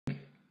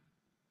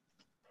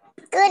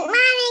Good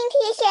morning,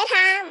 teacher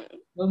Tom.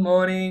 Good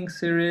morning,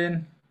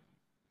 Sirin.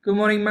 Good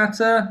morning,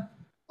 Mata.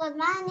 Good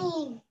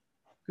morning.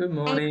 Good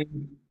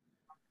morning.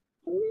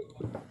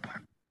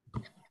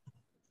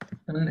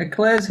 And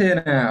Eclair's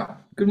here now.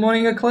 Good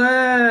morning,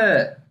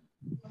 Eclair.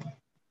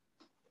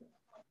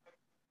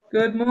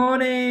 Good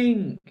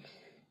morning.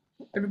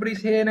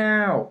 Everybody's here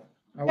now.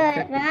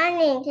 Okay. Good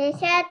morning,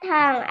 teacher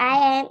Tom.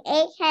 I am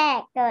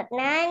Eclair. Good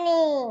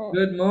morning.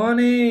 Good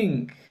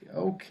morning.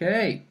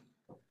 Okay.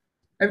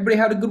 Everybody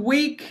had a good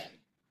week?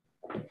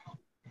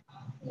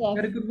 Yes.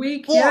 Had a good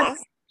week? Yeah?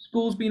 Yes.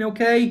 School's been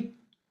okay?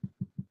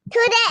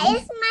 Today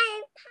is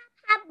my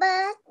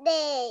Papa's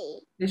birthday.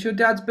 It's your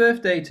dad's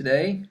birthday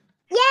today?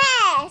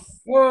 Yes.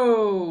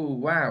 Whoa,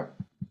 wow.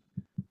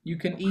 You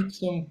can eat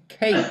some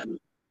cake.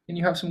 Can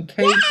you have some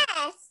cake?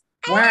 Yes.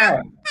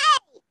 Wow.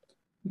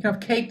 You can have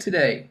cake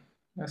today.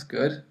 That's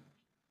good.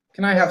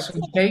 Can I have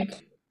some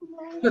cake?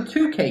 You've got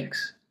two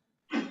cakes.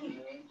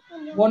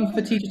 One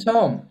for Teacher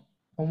Tom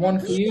and one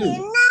for you.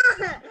 No.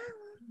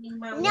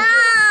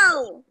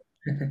 No.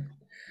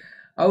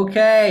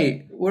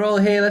 Okay, we're all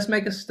here. Let's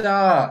make a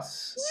start.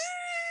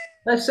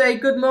 Let's say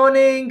good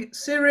morning,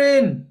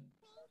 Sirin.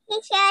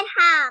 Teacher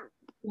Tom.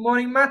 Good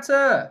morning,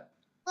 Mata.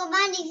 Good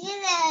morning,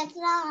 teacher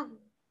Tom.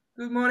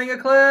 Good morning,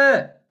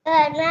 Eclair.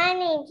 Good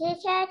morning,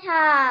 teacher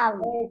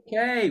Tom.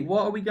 Okay,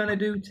 what are we going to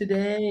do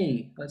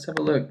today? Let's have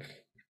a look.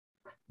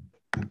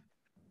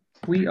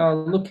 We are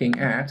looking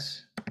at...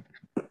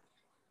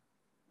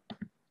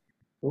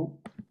 Oh.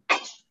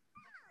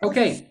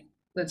 Okay,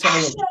 let's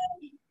have a look.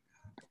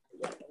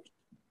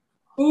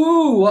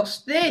 Ooh,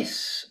 what's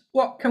this?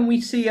 What can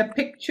we see a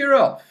picture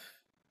of?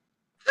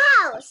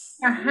 House.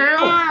 A house.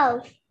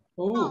 House.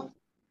 Oh,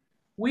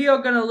 we are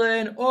going to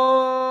learn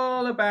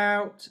all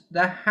about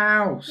the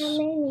house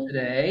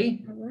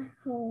today.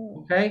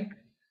 Okay,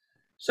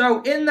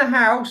 so in the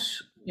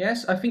house,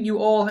 yes, I think you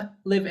all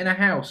live in a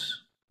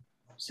house.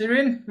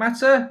 Sirin,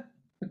 Mata,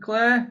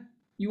 Claire,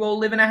 you all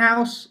live in a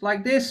house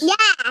like this?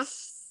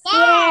 Yes.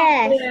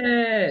 Yes.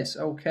 Yes,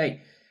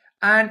 okay.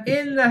 And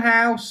in the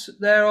house,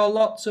 there are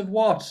lots of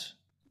what?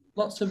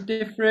 Lots of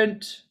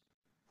different,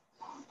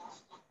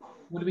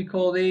 what do we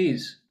call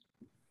these?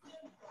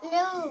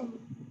 Room.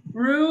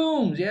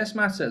 Rooms, yes,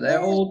 Mata.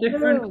 They're all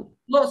different,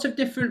 lots of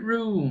different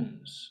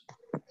rooms.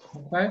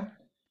 Okay.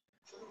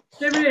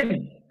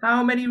 Sirin,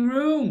 how many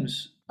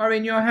rooms are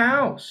in your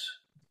house?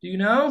 Do you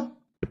know?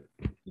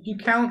 Did you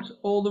count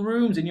all the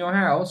rooms in your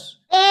house?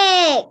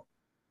 8.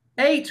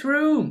 8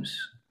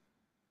 rooms.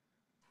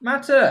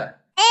 Mata?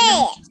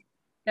 8.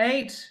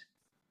 8.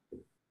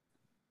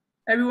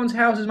 Everyone's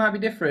houses might be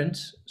different.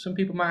 Some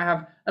people might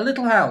have a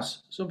little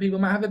house. Some people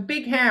might have a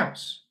big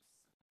house.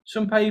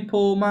 Some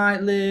people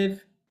might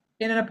live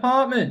in an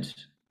apartment.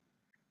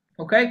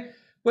 Okay?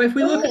 But if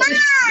we look at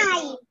this,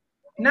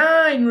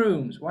 9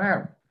 rooms.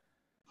 Wow.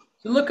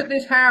 So look at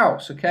this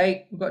house,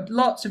 okay? We've got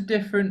lots of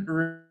different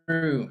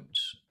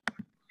rooms.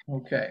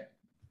 Okay.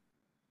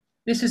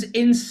 This is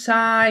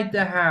inside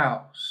the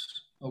house.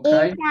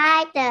 Okay?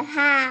 Inside the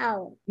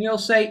house. You'll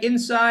say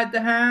inside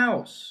the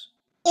house.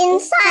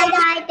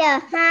 Inside the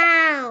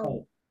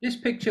house. This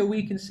picture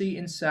we can see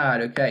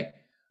inside, okay?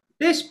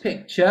 This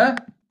picture,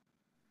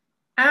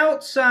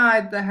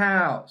 outside the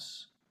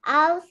house.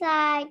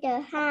 Outside the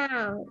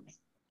house.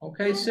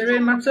 Okay,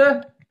 Sirin,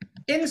 Mata?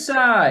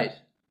 Inside.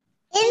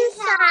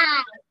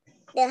 Inside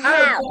the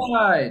house.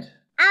 Outside.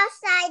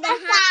 Outside the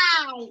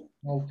house.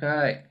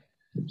 Okay.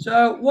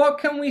 So what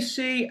can we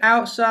see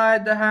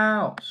outside the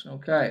house?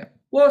 Okay.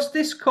 What's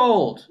this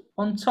called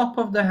on top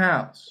of the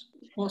house?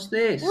 What's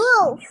this?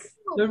 Roof.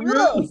 The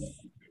roof.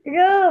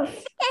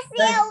 Roof. That's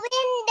a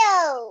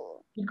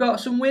window. We've got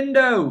some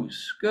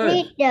windows.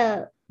 Good.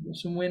 Window. Got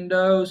some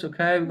windows.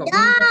 Okay. We've got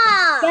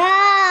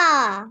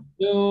Door.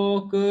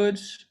 door. Good.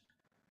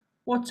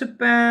 What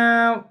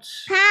about?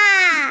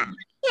 Car.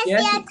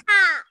 Yes. Yes.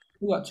 Car.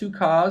 We've got 2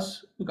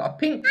 cars. We've got a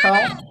pink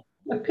car.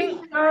 A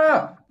pink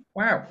car.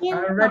 Wow.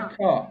 And a red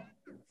car.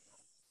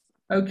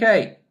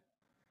 Okay.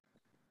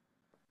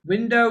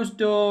 Windows,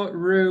 door,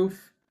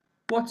 roof.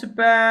 What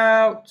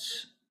about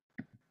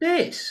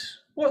this?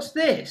 What's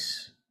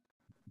this?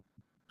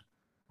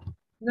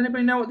 Does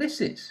anybody know what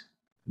this is?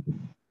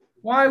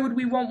 Why would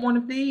we want one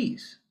of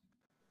these?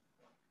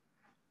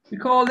 We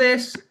call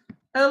this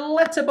a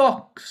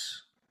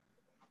letterbox.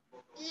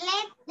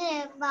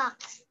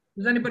 Letterbox.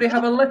 Does anybody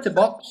have a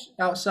letterbox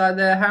outside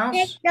their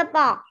house?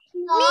 Letterbox.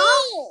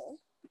 Me.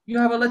 You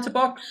have a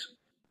letterbox?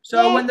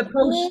 So when the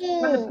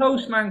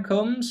postman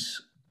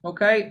comes,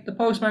 okay, the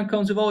postman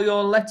comes with all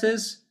your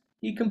letters,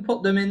 you can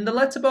put them in the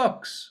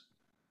letterbox.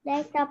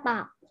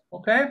 Letterbox.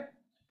 Okay?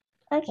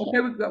 Okay. Okay,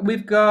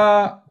 we've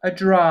got a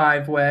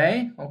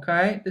driveway,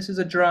 okay? This is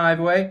a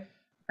driveway.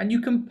 And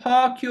you can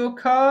park your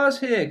cars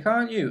here,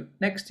 can't you?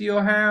 Next to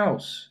your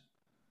house.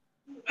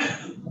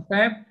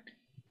 Okay?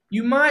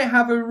 You might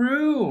have a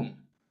room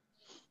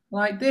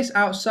like this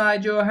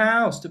outside your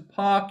house to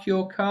park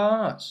your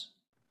cars.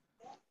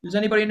 Does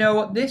anybody know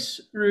what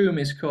this room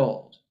is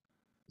called?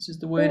 This is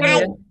the word here. I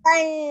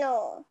don't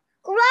know.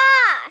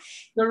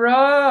 Garage.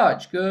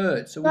 Garage.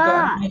 Good. So we've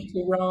got a Garage. nice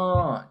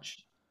garage.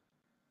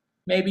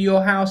 Maybe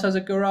your house has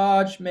a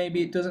garage.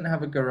 Maybe it doesn't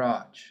have a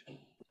garage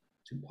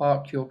to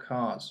park your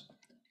cars.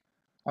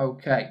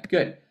 Okay,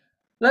 good.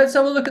 Let's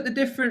have a look at the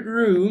different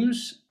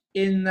rooms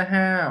in the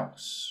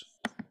house.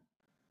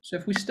 So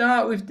if we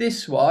start with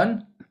this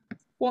one,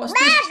 what's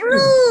this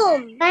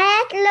room?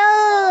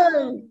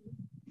 Bedroom.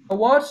 A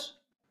what?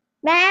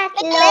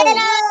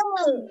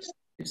 Bedroom.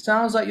 It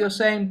sounds like you're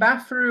saying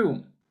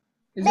bathroom.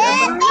 Is it a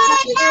Bedroom.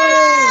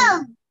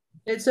 bathroom?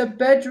 It's a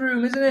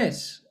bedroom, isn't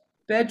it?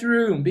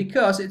 Bedroom,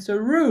 because it's a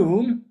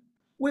room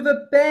with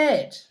a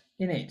bed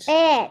in it.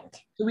 Bed.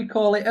 So we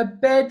call it a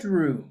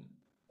bedroom.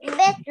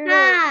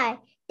 Bedroom.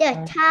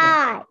 The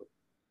tie.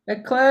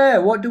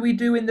 Claire, what do we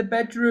do in the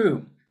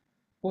bedroom?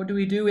 What do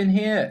we do in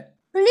here?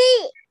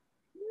 Sleep.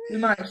 We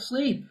might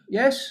sleep,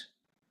 yes?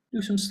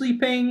 Do some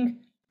sleeping.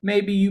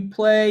 Maybe you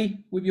play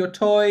with your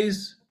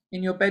toys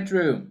in your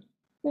bedroom.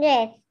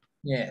 Yes.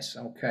 Yes,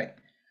 okay.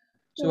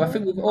 So I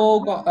think we've all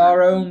got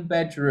our own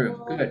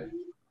bedroom. Good.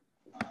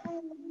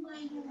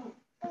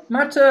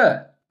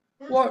 Matter,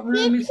 what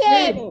room is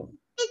this?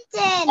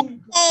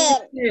 Kitchen.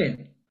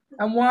 Kitchen.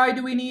 And why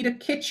do we need a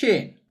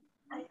kitchen?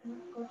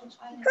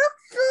 Cook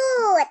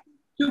food.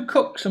 To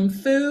cook some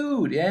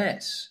food,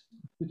 yes.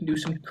 We can do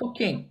some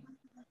cooking.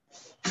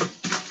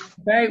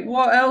 Okay,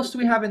 what else do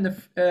we have in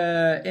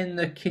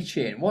the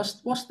kitchen?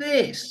 What's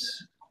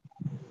this?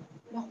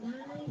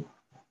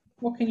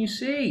 What can you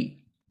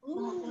see?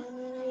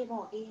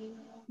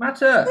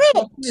 Matter,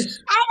 what's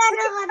this? I got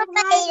to go to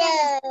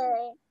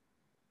toilet.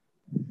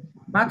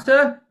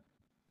 Matter?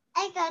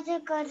 I got to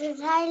go to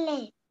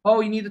toilet.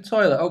 Oh, you need the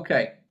toilet.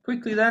 Okay,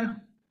 quickly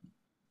then.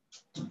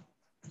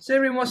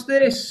 Sirin, what's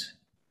this?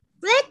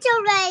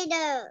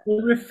 Refrigerator.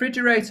 The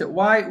refrigerator.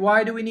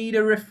 Why do we need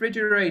a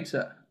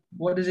refrigerator?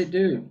 What does it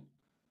do?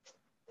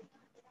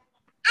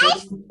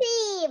 Ice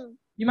cream.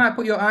 You might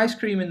put your ice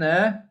cream in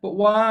there, but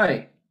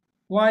why?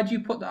 Why do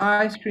you put the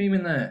ice cream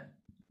in there?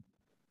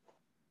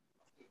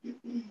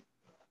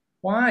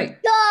 Why?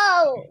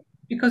 Go.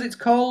 Because it's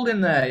cold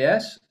in there,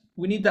 yes?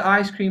 We need the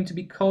ice cream to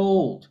be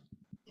cold,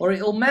 or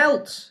it'll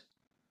melt.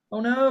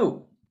 Oh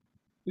no.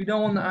 We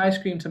don't want the ice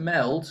cream to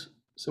melt,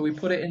 so we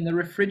put it in the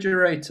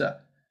refrigerator.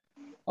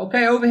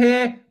 Okay, over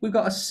here, we've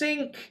got a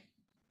sink.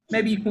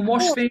 Maybe you can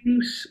wash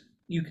things.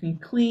 You can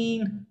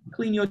clean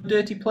your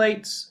dirty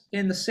plates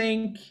in the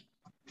sink.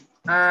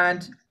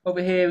 And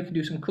over here, we can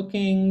do some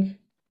cooking.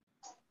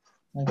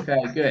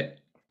 Okay, good.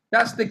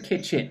 That's the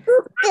kitchen.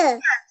 Cooker.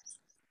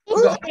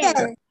 We've got a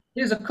cooker.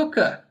 Here's a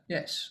cooker,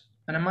 yes,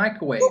 and a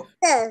microwave.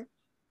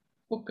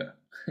 Cooker.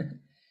 So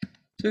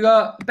we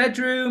got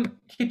bedroom,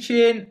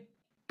 kitchen.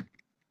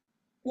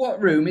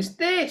 What room is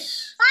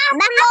this?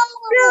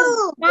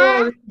 Bathroom.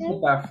 Oh, this is a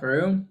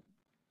bathroom.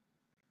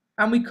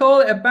 And we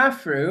call it a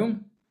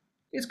bathroom.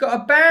 It's got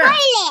a bath.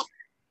 Toilet.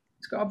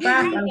 It's got a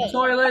bath and a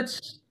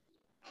toilet.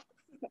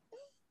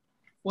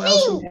 What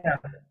else do we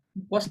have?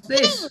 What's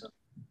this?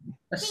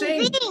 A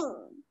sink.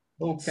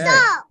 Okay.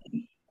 Soap.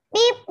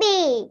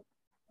 Pee-pee.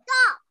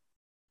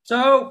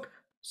 Soap.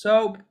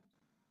 Soap.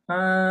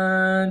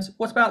 And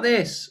what about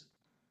this?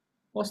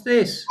 What's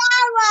this?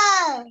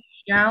 Shower.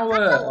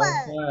 Shower.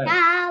 Okay.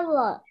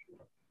 Shower.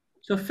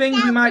 So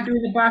things we might do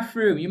in the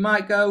bathroom. You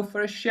might go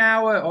for a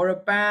shower or a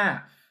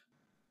bath.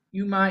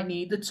 You might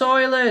need the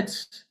toilet.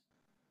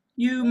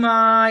 You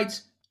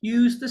might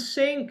use the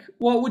sink.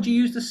 What would you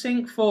use the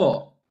sink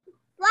for?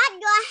 Wash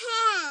your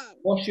hands.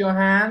 Wash your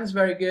hands.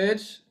 Very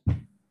good.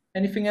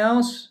 Anything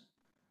else?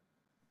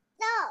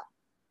 Soap.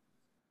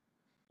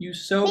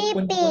 Use soap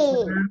when you wash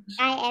your hands.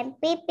 I am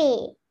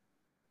pee-pee.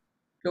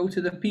 Go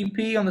to the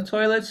pee-pee on the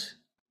toilet.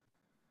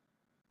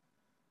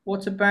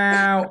 What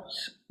about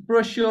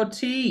brush your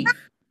teeth?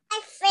 My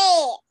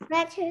face.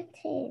 Brush your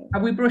teeth.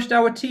 Have we brushed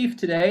our teeth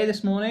today,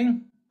 this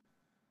morning?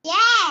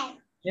 Yes.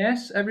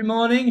 Yes, every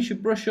morning you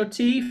should brush your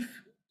teeth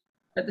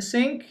at the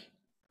sink.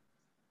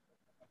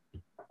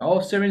 Oh,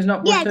 Siren's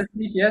not brushed her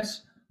teeth yet.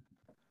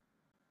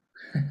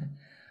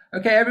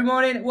 Okay, every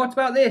morning. What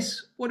about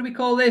this? What do we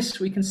call this?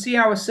 We can see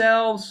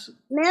ourselves.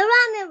 Mirror,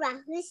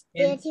 mirror. Who's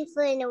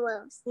beautiful in the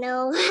world?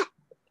 No.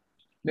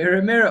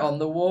 Mirror, mirror on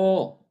the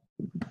wall.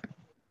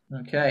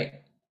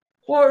 Okay.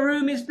 What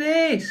room is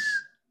this?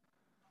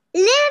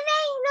 Living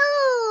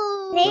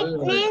room.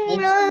 Living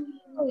room.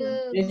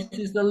 This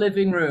is the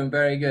living room.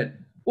 Very good.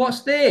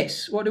 What's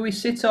this? What do we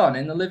sit on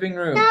in the living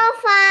room?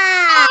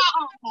 Sofa.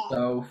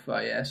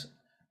 Sofa, yes.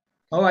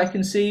 Oh, I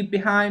can see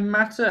behind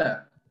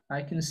Matter.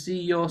 I can see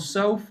your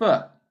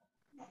sofa.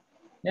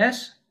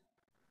 Yes?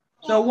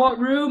 So what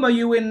room are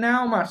you in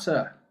now,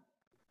 Matter?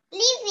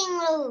 Living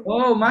room.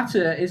 Oh,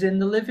 Matter is in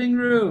the living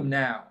room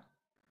now.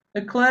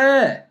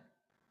 Claire,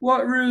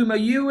 what room are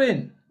you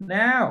in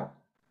now?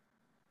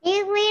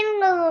 Living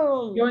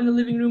room. You're in the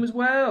living room as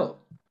well.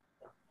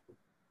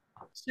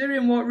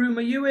 Sirin, what room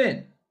are you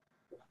in?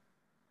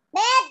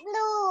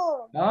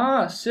 Bedroom.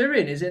 Ah,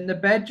 Sirin is in the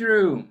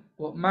bedroom,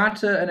 but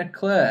Matter and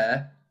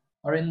Claire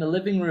are in the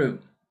living room.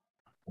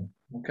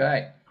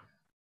 Okay.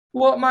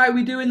 What might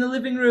we do in the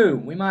living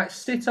room? We might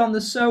sit on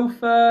the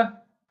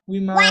sofa. We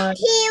might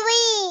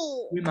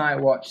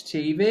watch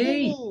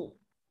TV.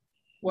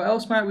 What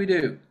else might we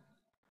do?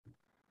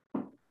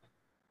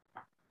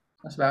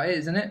 That's about it,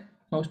 isn't it?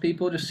 Most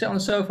people just sit on the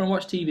sofa and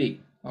watch TV.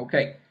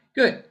 Okay,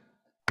 good.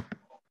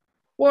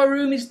 What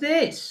room is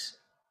this?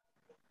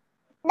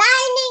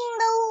 Dining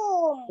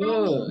room.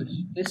 Good.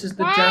 This is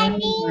the Dining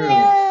dining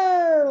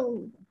room.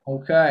 room.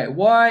 Okay.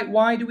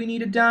 Why do we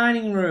need a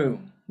dining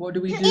room? What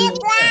do we do in there?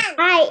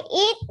 I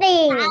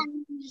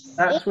eating.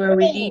 That's where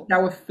we eat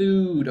our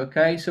food.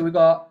 Okay. So we've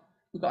got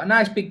a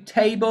nice big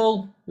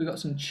table. We've got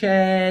some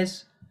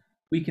chairs.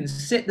 We can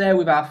sit there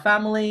with our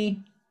family.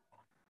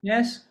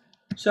 Yes.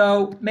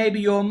 So maybe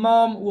your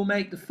mom will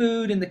make the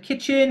food in the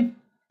kitchen,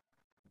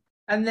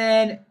 and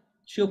then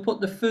she'll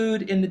put the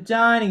food in the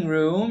dining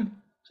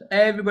room so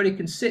everybody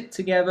can sit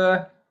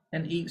together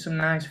and eat some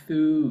nice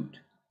food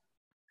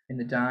in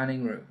the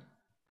dining room.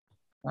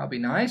 That'll be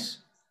nice.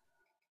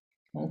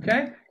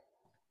 Okay.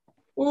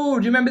 Oh,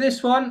 do you remember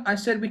this one? I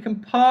said we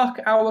can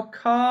park our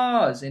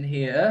cars in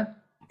here.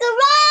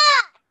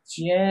 Garage.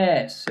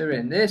 Yes,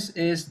 Sirin, this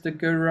is the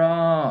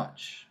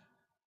garage.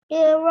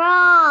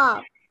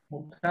 Garage.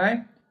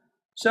 Okay.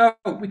 So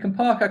we can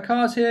park our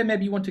cars here.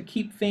 Maybe you want to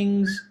keep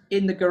things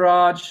in the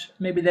garage.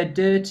 Maybe they're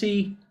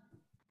dirty.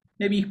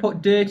 Maybe you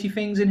put dirty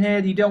things in here.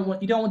 You don't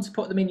want to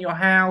put them in your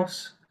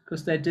house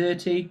because they're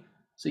dirty.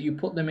 So you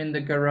put them in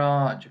the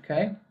garage,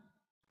 okay?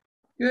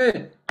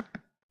 Good.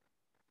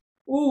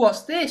 Oh,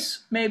 what's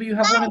this? Maybe you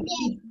have one of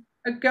these.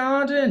 A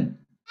garden.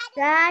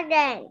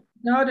 Garden.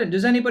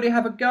 Does anybody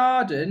have a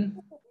garden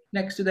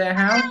next to their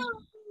house?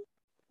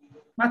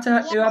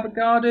 Mata, you have a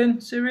garden?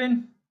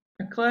 Sirin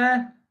and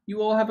Claire, you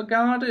all have a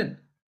garden.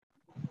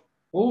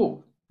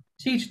 Oh,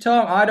 Teacher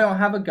Tom, I don't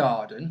have a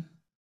garden.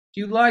 Do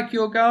you like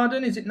your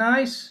garden? Is it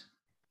nice?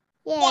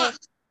 Yes.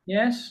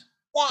 Yes?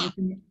 Yeah. You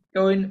can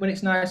go in when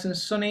it's nice and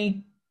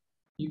sunny.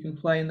 You can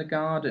play in the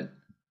garden.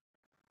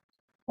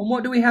 And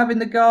what do we have in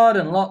the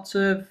garden?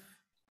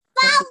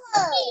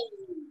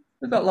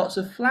 We've got lots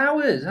of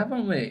flowers,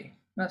 haven't we?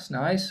 That's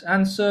nice.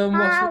 And some,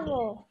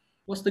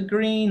 what's the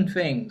green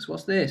things?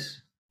 What's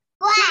this?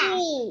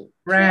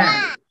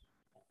 Grass.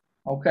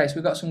 Okay, so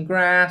we've got some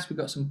grass, we've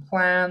got some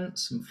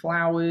plants, some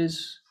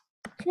flowers.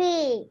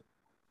 Tree.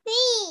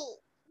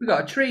 We've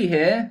got a tree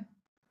here.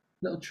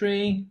 Little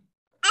tree.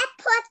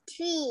 Apple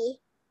tree.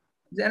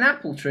 Is it an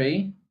apple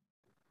tree?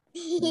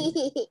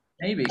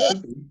 Maybe it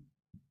could be.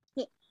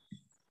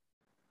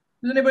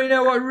 Does anybody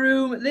know what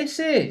room this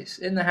is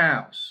in the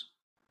house?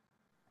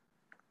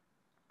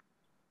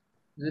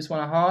 Is this one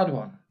a hard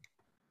one?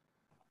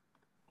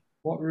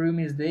 What room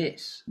is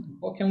this?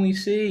 What can we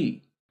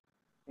see?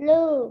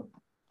 Blue.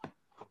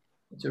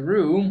 It's a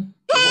room.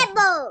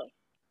 Table.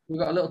 We've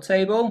got a little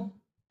table.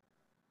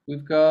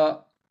 We've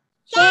got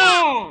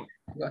Chair.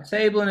 a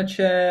table and a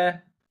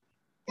chair.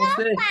 What's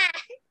this?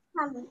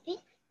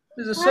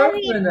 There's a sofa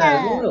in there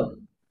as well.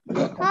 We've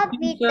got a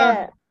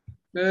computer.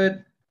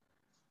 Good.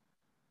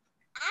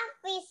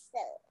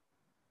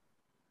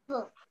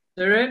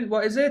 Sirin,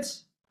 what is it?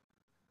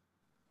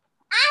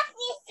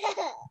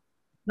 Officer.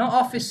 Not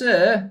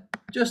officer,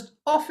 just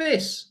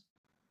office.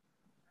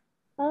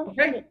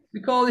 Okay,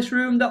 we call this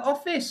room the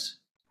office.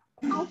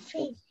 Office.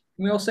 Can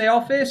we all say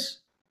office?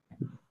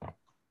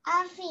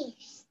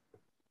 Office.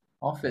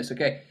 Office,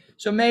 okay.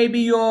 So maybe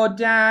your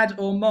dad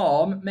or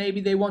mom,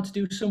 maybe they want to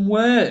do some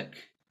work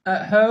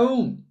at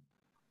home.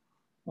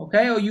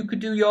 Okay, or you could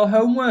do your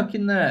homework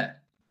in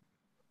there.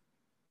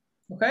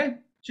 Okay,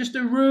 just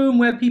a room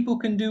where people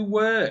can do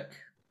work.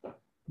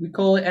 We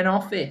call it an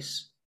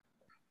office.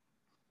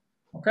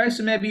 Okay,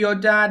 so maybe your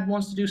dad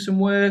wants to do some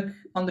work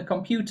on the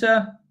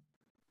computer.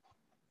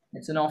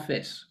 It's an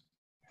office.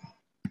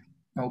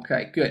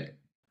 Okay, good.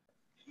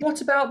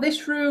 What about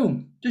this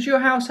room? Does your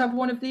house have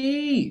one of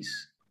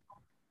these?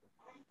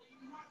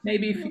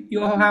 Maybe if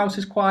your house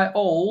is quite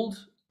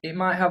old, it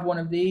might have one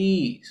of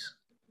these.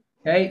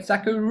 Okay, it's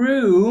like a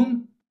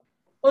room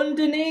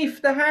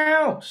underneath the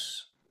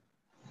house.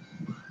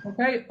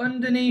 Okay,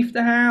 underneath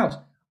the house.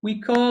 We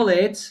call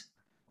it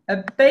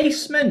a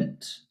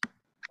basement.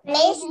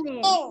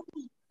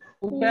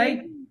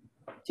 Okay,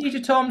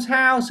 Teacher Tom's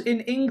house in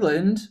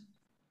England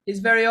is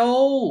very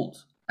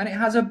old and it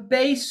has a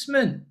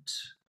basement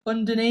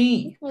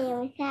underneath. I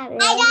don't have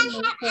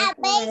a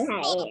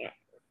basement.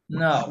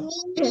 No.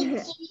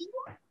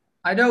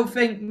 I don't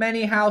think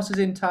many houses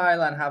in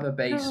Thailand have a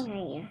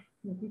basement.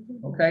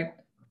 Okay.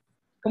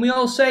 Can we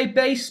all say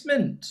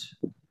basement?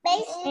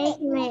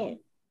 Basement.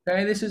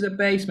 Okay, this is a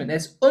basement.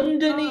 It's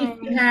underneath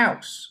the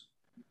house.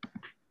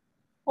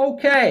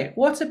 Okay,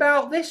 what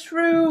about this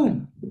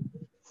room?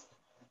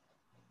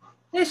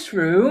 This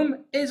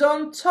room is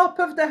on top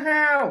of the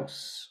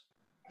house.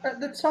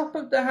 At the top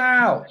of the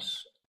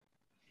house.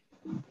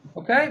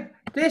 Okay,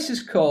 this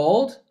is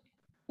called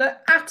the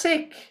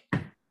attic.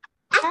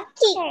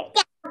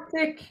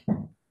 Attic.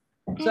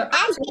 So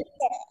attic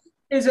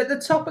is at the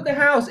top of the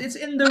house. It's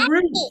in the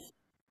roof.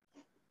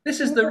 This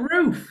is the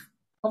roof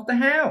of the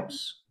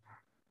house.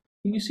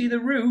 Can you see the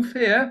roof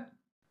here?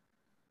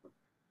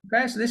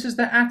 Okay, so this is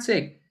the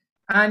attic.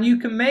 And you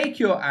can make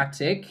your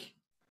attic,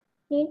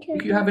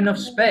 if you have enough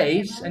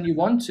space and you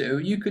want to,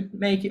 you could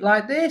make it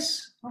like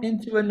this,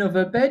 into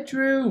another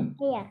bedroom.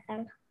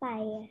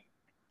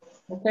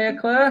 Okay,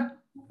 Claire?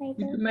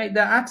 You could make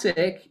the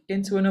attic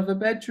into another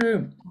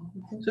bedroom.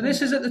 So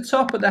this is at the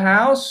top of the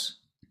house,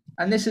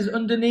 and this is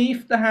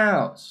underneath the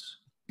house.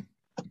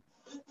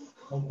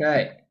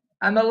 Okay,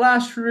 and the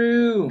last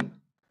room.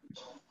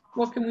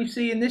 What can we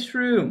see in this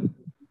room?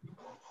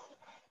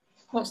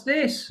 What's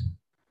this?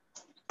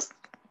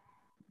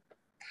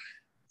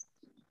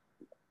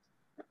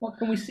 What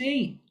can we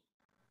see?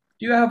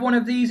 Do you have one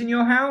of these in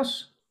your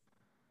house?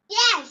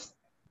 Yes.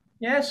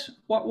 Yes?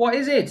 What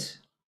is it?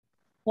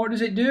 What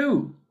does it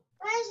do?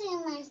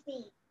 Washing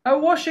machine. A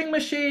washing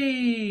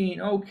machine.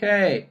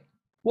 Okay.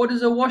 What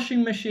does a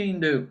washing machine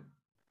do?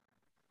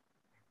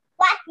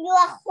 Wash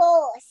your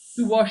clothes.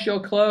 To wash your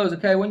clothes.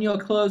 Okay, when your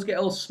clothes get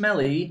all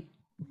smelly,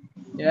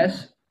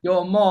 yes,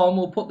 your mom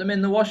will put them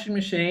in the washing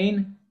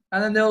machine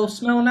and then they'll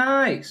smell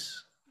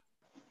nice.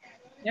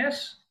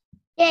 Yes?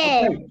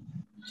 Yeah. Okay.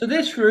 So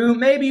this room,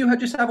 maybe you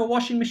just have a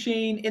washing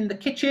machine in the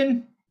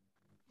kitchen.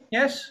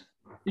 Yes?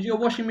 Is your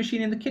washing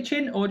machine in the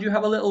kitchen, or do you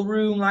have a little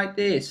room like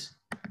this?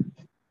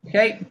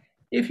 Okay.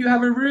 If you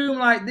have a room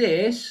like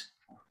this,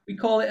 we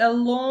call it a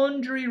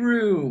laundry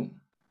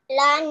room.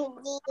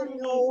 Laundry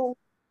room.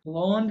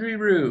 Laundry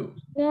room.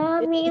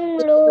 Laundry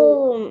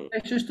room.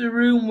 It's just a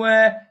room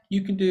where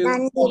you can do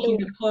Laundry washing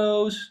room. of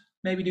clothes,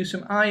 maybe do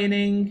some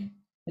ironing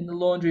in the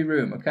laundry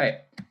room.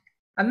 Okay.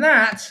 And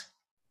that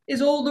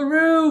is all the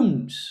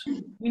rooms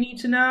we need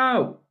to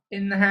know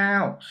in the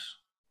house.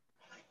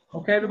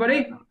 Okay,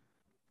 everybody?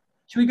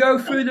 Should we go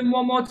through them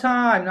one more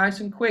time, nice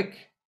and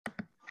quick?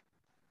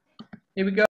 Here we go.